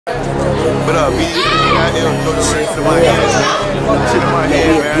But BD, goddamn, throw the shit in my head. Shit in my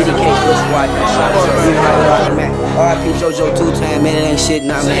head, man. BDK Bricksquad, man. RIP JoJo 2-time, man. It ain't shit,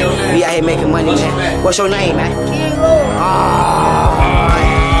 nah, man. We out here making money, man. What's your name, man?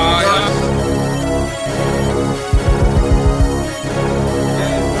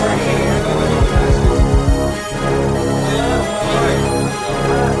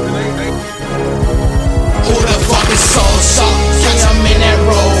 Who the fuck is Sosa? Catch him in that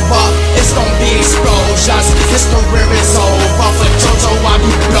rover. It's gon' be explosions. His career is over. For JoJo, I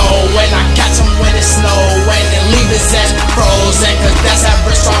be blowing. I catch him when it's snowing and leave his ass frozen. Cause that's how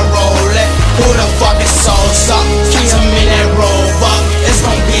Bricksquad rollin'. Who the fuck is Sosa? Catch him in that rover. It's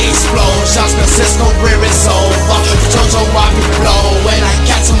gon' be explosions. Cause his career is over. For JoJo, I be blowing. I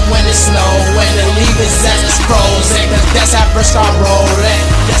catch him when it's snowing and leave his ass frozen. Cause that's how Bricksquad rollin'.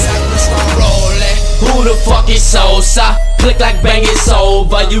 That's how Bricksquad rollin'. Who the fuck is Sosa? Click like bang, it's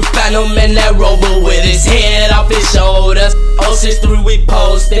over. You found him in that rover with his head off his shoulders. 063 we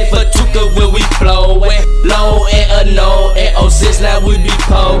posted, for Tookaville we flowin'. Low and a no, and 06 now we be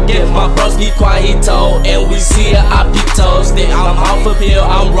poking. My broski Quan he told, and we see her I be toasted. I'm off of here,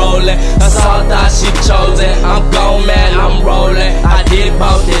 I'm rollin'. That's all thought she chosen. I'm gone, man, I'm rollin'. I did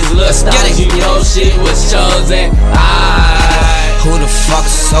both this little style, you know shit was chosen. Who the fuck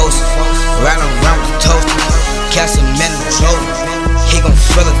is Sosa? Riding around with the toaster. Catch him in the trophy. He gon'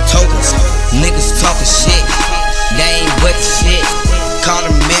 fill the tokens. Niggas talking shit. They ain't with the shit. Call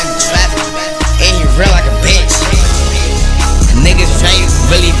him in the traffic. And he real like a bitch. Niggas ain't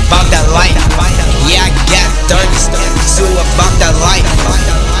really about that life. Yeah, I got 30. So about that life.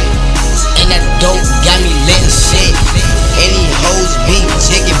 And that dope got me lit and shit. Any hoes be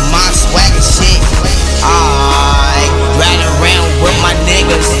jigging my swag and shit. I ride around with my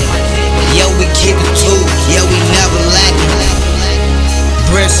niggas. Yeah, we keep it too. Yeah, we never lacking.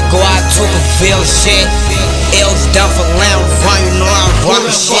 Bricksquad, Tookaville shit. L's down for lounge, run, you know I rock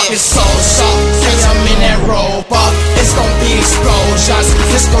the shit. Who the fuck is Sosa? Catch him in that rover. It's gon' be explosions.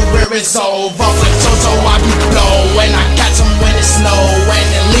 His career is over. For JoJo, I be blowin'. I catch him when it's snowin'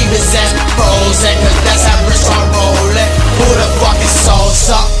 and leave his ass frozen. Cause that's how Bricksquad rollin'. Who the fuck is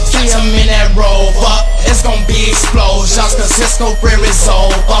Sosa? Catch him in that rover. It's gon' be explosions. Cause his career is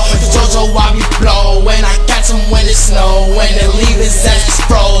over. For JoJo, I be blowin'. I catch him when it's snowin' and leave his ass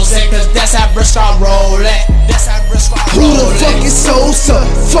frozen. Cause that's how Bricksquad rollin'. That's how Bricksquad rollin'. Who the fuck is Sosa?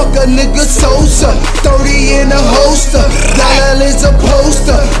 Fuck a nigga Sosa. 30 in a holster. Dollar is a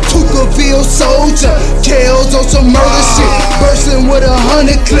poster. Tookaville soldier. Kels on some murder shit. Bursting with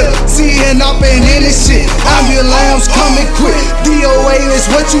 100 clip. Seeing up and in this shit. Ambulance coming quick. DOA is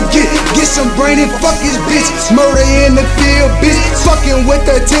what you get. Get some brain and fuck his bitch. Murder in the field, bitch. Fucking with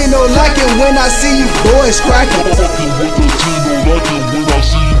the Tino like it when I see you boys cracking.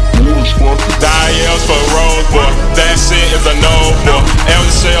 DON2X for road boy, that shit is a no boy. M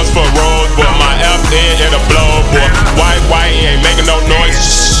shells for road boy, my FN in a blow boy. White ain't making no noise,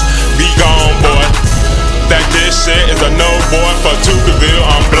 shh, be gone boy. That this shit is a no boy for Tookaville.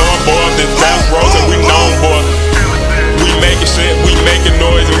 I'm blowing boy, this rap rose and we known boy. We making shit, we making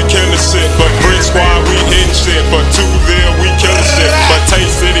noise and we killing shit. But Bricksquad we hitting shit. For Tookaville we killing shit. For Tate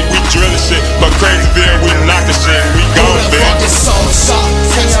City we drilling shit. For Crazyville we knocking shit. We gone Who the fuck is Sosa?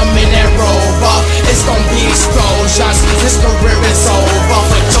 Catch him in that rover. It's gon' be explosions. His career is over.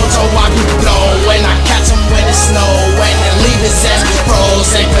 For JoJo I be blowin'. I catch him when it's snowin' and leave his ass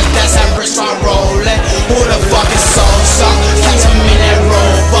frozen. Cause that's how Bricksquad rollin'. Who the fuck is Sosa? Catch him in that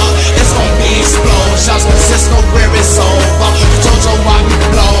rover. It's gon' be explosions. Cause his career is over. For JoJo I be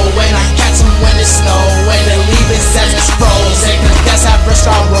blowin'. I catch him when it's snowin' and leave his ass frozen. Cause that's how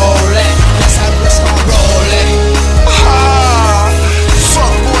Bricksquad rollin'. That's how Bricksquad rollin'.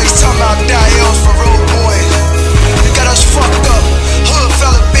 Fuck boys talking about DON2X for road boys. You got us fucked up. Hood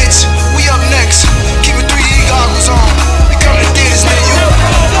fella bitch, we up next. Keep it 3D goggles on. We coming to get this nigga.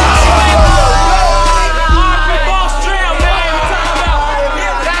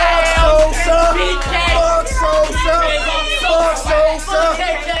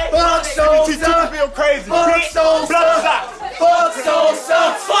 Crazy. Fuck Sosa. Fuck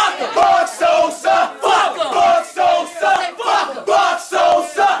Sosa. Fuck him. Fuck Sosa. Fuck him. Fuck Sosa. Fuck him. Fuck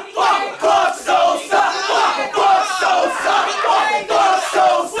Sosa. Fuck him. Fuck Sosa. Fuck him. Fuck Sosa. Fuck him. Fuck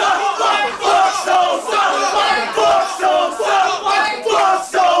Sosa. Fuck him. Fuck Sosa. Fuck him. Fuck Sosa. Fuck him. Fuck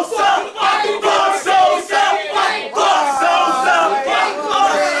Sosa. Fuck him. Fuck Sosa. Fuck him. Fuck Sosa.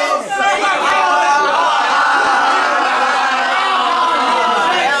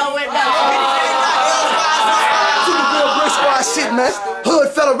 Shit, man.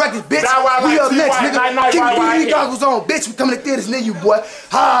 Hood fella records, bitch. We up next, nigga. Keep it 3D goggles. goggles on, bitch. We coming to theaters near you, boy.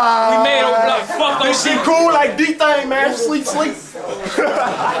 We made old block. Fuck This shit cool like D-Thing, man. Sleep. Real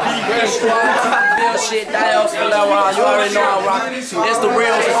shit, that else for that while. You already know I rock. It's the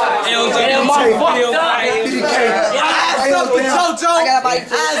real. LJ, I got a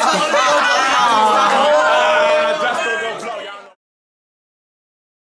bite.